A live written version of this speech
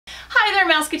there,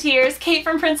 Mouseketeers. Kate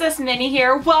from Princess Minnie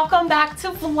here. Welcome back to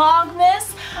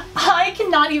Vlogmas. I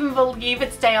cannot even believe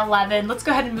it's day 11. Let's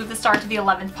go ahead and move the star to the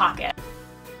 11th pocket.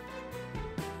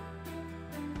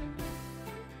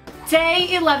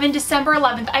 Day 11, December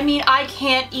 11th. I mean, I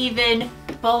can't even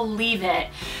believe it.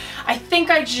 I think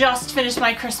I just finished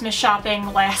my Christmas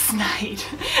shopping last night.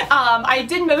 I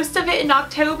did most of it in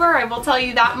October, I will tell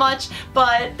you that much,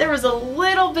 but there was a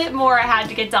little bit more I had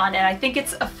to get done, and I think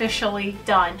it's officially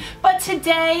done. But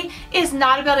today is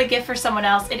not about a gift for someone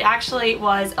else. It actually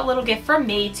was a little gift from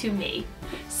me to me.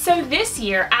 So this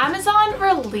year, Amazon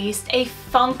released a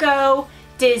Funko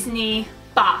Disney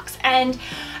box, and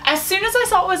as soon as I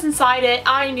saw what was inside it,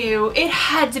 I knew it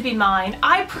had to be mine.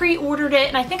 I pre-ordered it,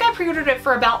 and I think I pre-ordered it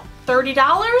for about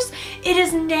 $30. It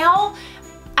is now,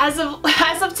 as of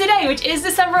today, which is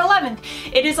December 11th,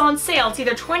 it is on sale. It's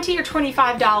either $20 or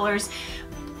 $25.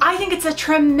 I think it's a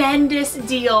tremendous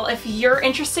deal. If you're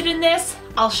interested in this,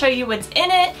 I'll show you what's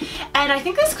in it, and I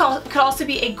think this could also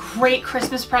be a great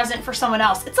Christmas present for someone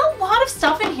else. It's a lot of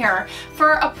stuff in here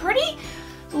for a pretty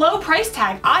low price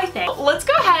tag, I think. Let's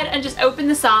go ahead and just open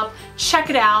this up, check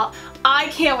it out. I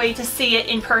can't wait to see it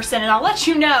in person, and I'll let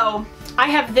you know I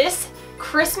have this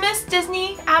Christmas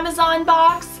Disney Amazon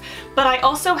box, but I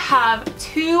also have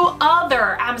two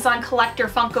other Amazon collector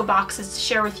Funko boxes to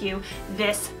share with you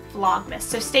this Vlogmas,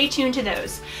 so stay tuned to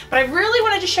those. But I really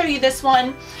wanted to show you this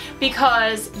one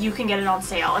because you can get it on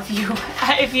sale if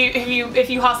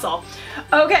you hustle.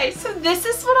 Okay, so this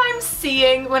is what I'm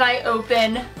seeing when I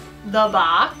open the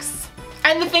box.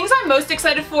 And the things I'm most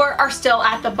excited for are still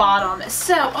at the bottom.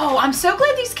 So, I'm so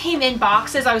glad these came in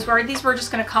boxes. I was worried these were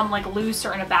just gonna come like loose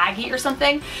or in a baggie or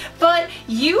something. But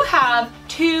you have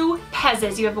two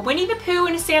Pezzes. You have a Winnie the Pooh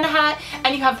in a Santa hat,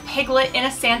 and you have Piglet in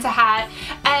a Santa hat.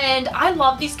 And I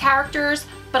love these characters,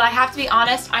 but I have to be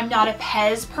honest, I'm not a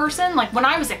Pez person. Like when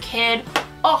I was a kid,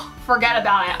 oh, forget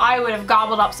about it. I would have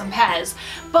gobbled up some Pez.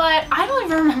 But I don't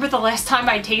even remember the last time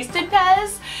I tasted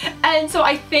Pez. And so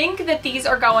I think that these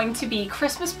are going to be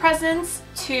Christmas presents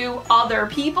to other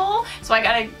people. So I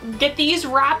gotta get these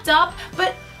wrapped up,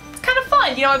 but it's kind of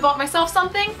fun. You know, I bought myself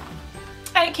something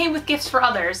and it came with gifts for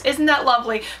others. Isn't that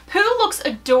lovely? Pooh looks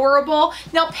adorable.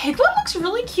 Now Piglet looks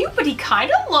really cute, but he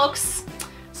kind of looks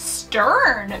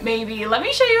stern, maybe. Let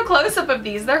me show you a close-up of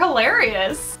these. They're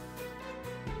hilarious.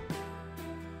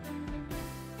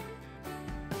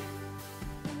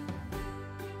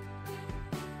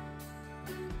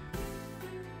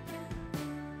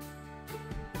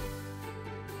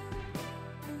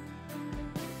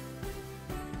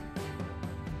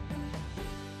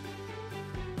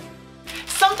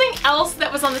 Something else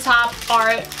that was on the top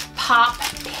are pop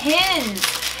pins.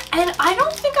 And I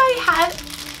don't think I had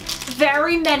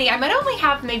very many. I might only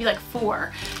have maybe like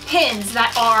 4 pins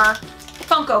that are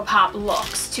Funko Pop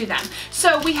looks to them.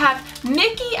 So we have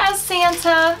Mickey as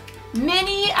Santa,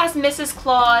 Minnie as Mrs.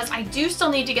 Claus. I do still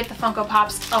need to get the Funko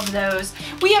Pops of those.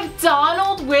 We have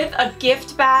Donald with a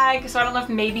gift bag, so I don't know if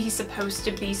maybe he's supposed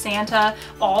to be Santa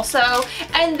also.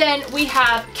 And then we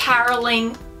have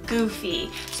caroling Goofy.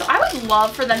 So I would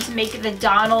love for them to make the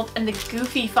Donald and the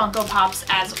Goofy Funko Pops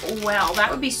as well.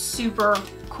 That would be super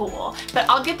cool. But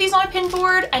I'll get these on a pin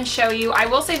board and show you. I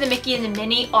will say the Mickey and the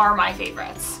Minnie are my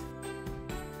favorites.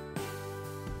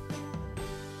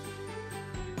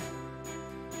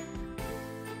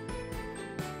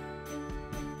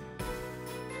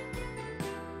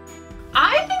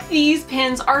 I think these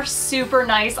pins are super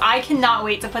nice. I cannot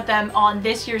wait to put them on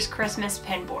this year's Christmas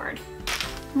pin board.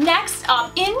 Next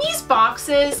up, in these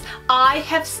boxes, I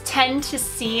have tend to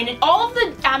seen, in all of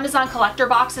the Amazon collector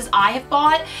boxes I have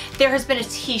bought, there has been a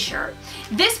t-shirt.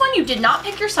 This one you did not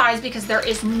pick your size because there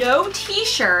is no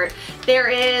t-shirt. There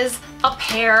is a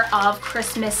pair of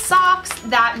Christmas socks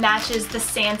that matches the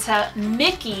Santa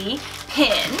Mickey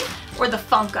pin, or the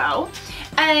Funko,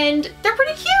 and they're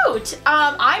pretty cute.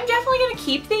 I'm definitely gonna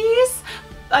keep these.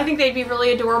 I think they'd be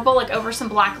really adorable, like over some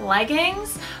black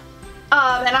leggings.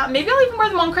 And maybe I'll even wear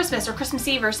them on Christmas or Christmas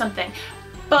Eve or something.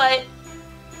 But,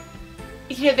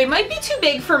 you know, they might be too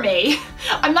big for me.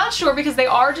 I'm not sure because they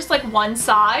are just like one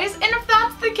size. And if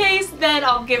that's the case, then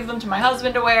I'll give them to my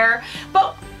husband to wear.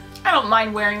 But I don't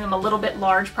mind wearing them a little bit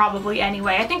large probably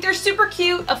anyway. I think they're super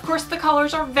cute. Of course, the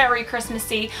colors are very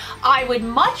Christmassy. I would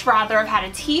much rather have had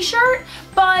a t-shirt,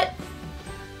 but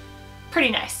pretty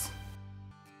nice.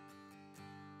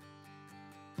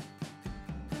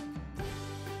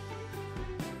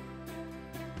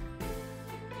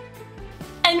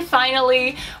 And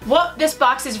finally, what this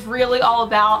box is really all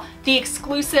about, the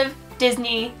exclusive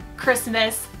Disney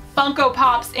Christmas Funko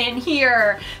Pops in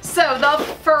here. So the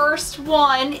first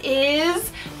one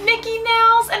is Mickey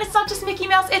Mouse, and it's not just Mickey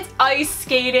Mouse, it's ice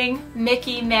skating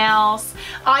Mickey Mouse.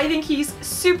 I think he's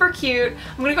super cute.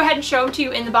 I'm gonna go ahead and show him to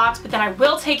you in the box, but then I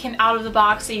will take him out of the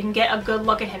box so you can get a good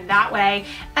look at him that way.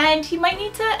 And he might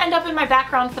need to end up in my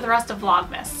background for the rest of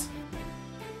Vlogmas.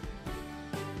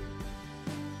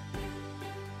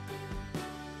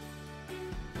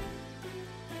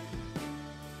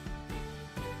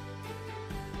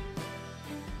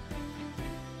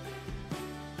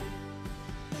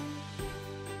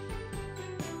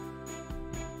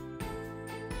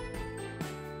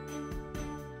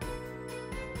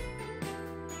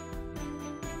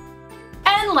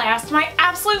 And last, my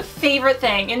absolute favorite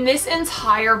thing in this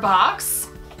entire box,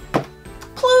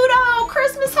 Pluto!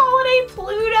 Christmas holiday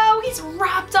Pluto! He's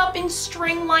wrapped up in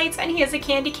string lights and he has a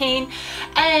candy cane.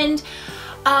 And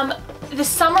the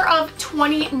summer of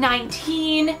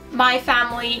 2019, my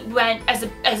family went as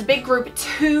a big group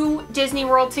to Disney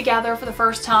World together for the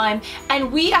first time,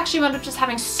 and we actually wound up just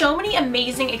having so many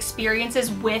amazing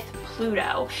experiences with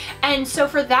Pluto. And so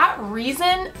for that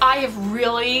reason, I have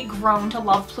really grown to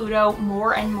love Pluto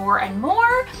more and more and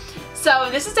more. So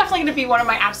this is definitely going to be one of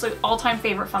my absolute all-time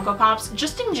favorite Funko Pops,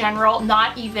 just in general,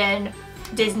 not even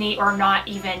Disney or not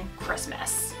even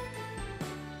Christmas.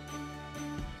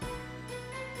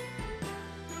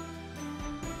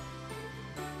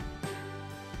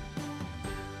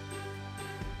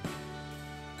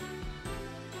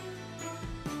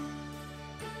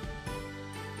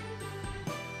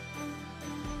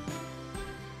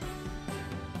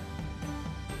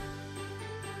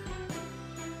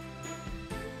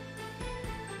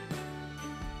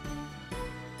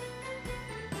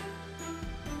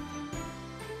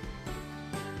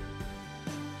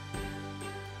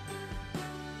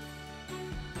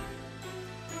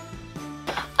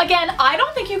 Again, I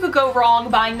don't think you could go wrong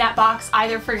buying that box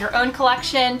either for your own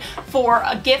collection, for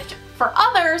a gift for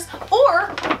others,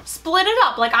 or split it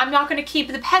up. Like, I'm not going to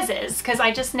keep the Pezzes because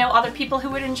I just know other people who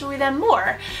would enjoy them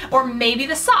more. Or maybe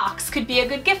the socks could be a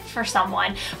good gift for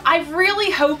someone. I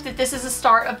really hope that this is a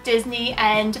start of Disney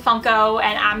and Funko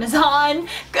and Amazon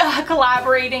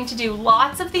collaborating to do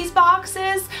lots of these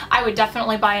boxes. I would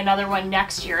definitely buy another one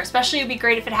next year. Especially it would be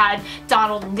great if it had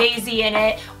Donald and Daisy in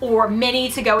it, or Minnie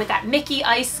to go with that Mickey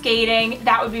ice skating.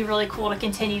 That would be really cool to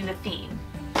continue the theme.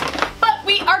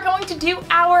 We are going to do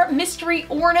our mystery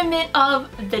ornament of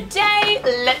the day.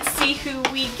 Let's see who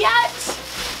we get.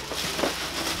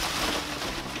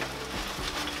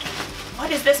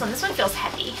 What is this one? This one feels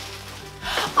heavy.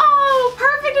 Oh,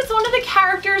 perfect. It's one of the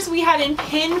characters we had in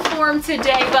pin form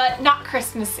today, but not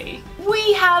Christmassy.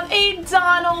 We have a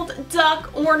Donald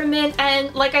Duck ornament,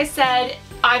 and like I said,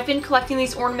 I've been collecting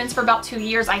these ornaments for about 2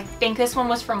 years. I think this one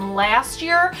was from last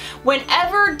year,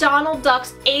 whenever Donald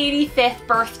Duck's 85th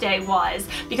birthday was,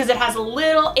 because it has a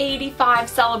little 85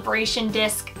 celebration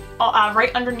disc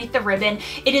right underneath the ribbon.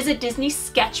 It is a Disney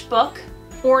sketchbook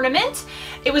ornament.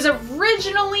 It was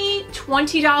originally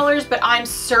 $20, but I'm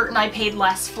certain I paid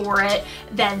less for it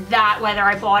than that, whether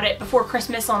I bought it before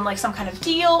Christmas on like some kind of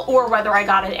deal or whether I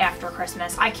got it after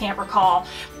Christmas. I can't recall.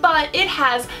 But it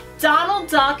has Donald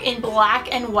Duck in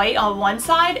black and white on one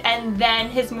side and then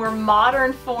his more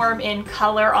modern form in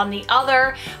color on the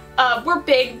other. We're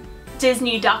big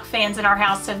Disney Duck fans in our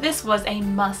house, so this was a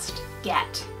must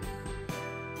get.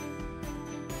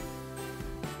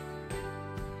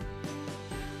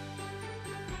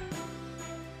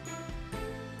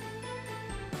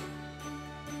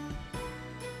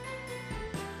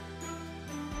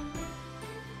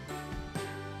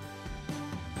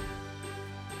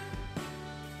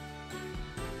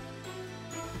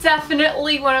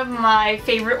 Definitely one of my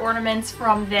favorite ornaments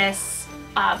from this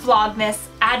Vlogmas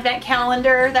advent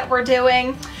calendar that we're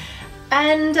doing.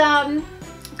 And I'm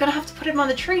gonna have to put him on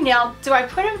the tree now. Do I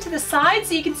put him to the side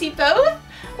so you can see both?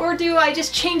 Or do I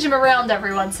just change him around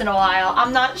every once in a while?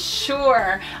 I'm not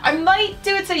sure. I might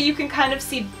do it so you can kind of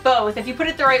see both. If you put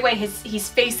it the right way, he's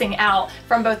facing out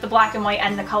from both the black and white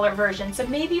and the color version. So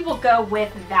maybe we'll go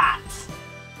with that.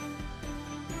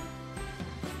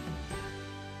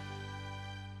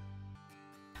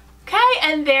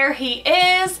 And there he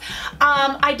is.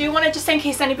 I do want to just say, in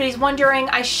case anybody's wondering,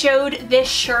 I showed this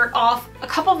shirt off a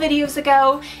couple videos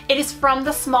ago. It is from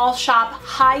the small shop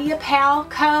Hiya Pal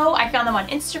Co. I found them on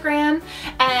Instagram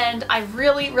and I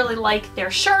really like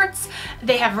their shirts.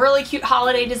 They have really cute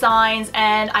holiday designs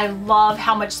and I love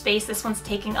how much space this one's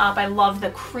taking up. I love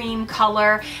the cream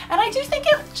color and I do think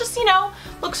it just, you know,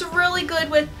 looks really good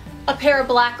with a pair of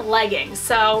black leggings,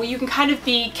 so you can kind of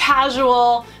be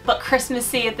casual but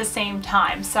Christmassy at the same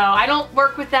time. So I don't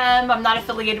work with them, I'm not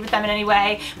affiliated with them in any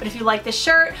way, but if you like this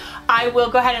shirt, I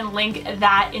will go ahead and link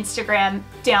that Instagram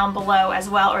down below as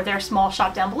well, or their small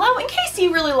shop down below, in case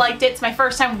you really liked it. It's my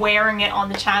first time wearing it on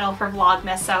the channel for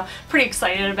Vlogmas, so pretty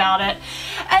excited about it.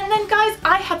 And then guys,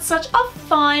 I had such a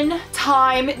fun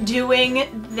time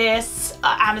doing this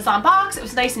Amazon box. It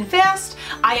was nice and fast.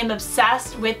 I am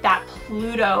obsessed with that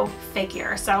Pluto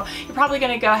figure, so you're probably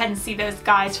going to go ahead and see those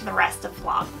guys for the rest of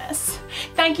Vlogmas.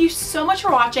 Thank you so much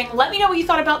for watching. Let me know what you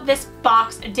thought about this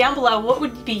box down below. What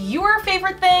would be your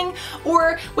favorite thing,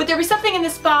 or would there be something in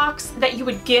this box that you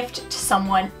would gift to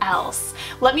someone else?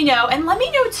 Let me know, and let me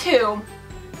know too,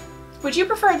 would you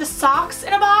prefer the socks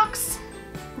in a box?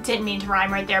 Didn't mean to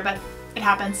rhyme right there, but it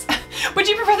happens. Would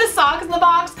you prefer the socks in the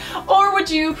box, or would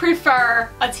you prefer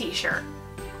a t-shirt?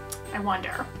 I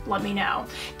wonder. Let me know.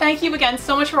 Thank you again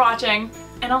so much for watching,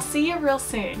 and I'll see you real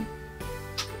soon.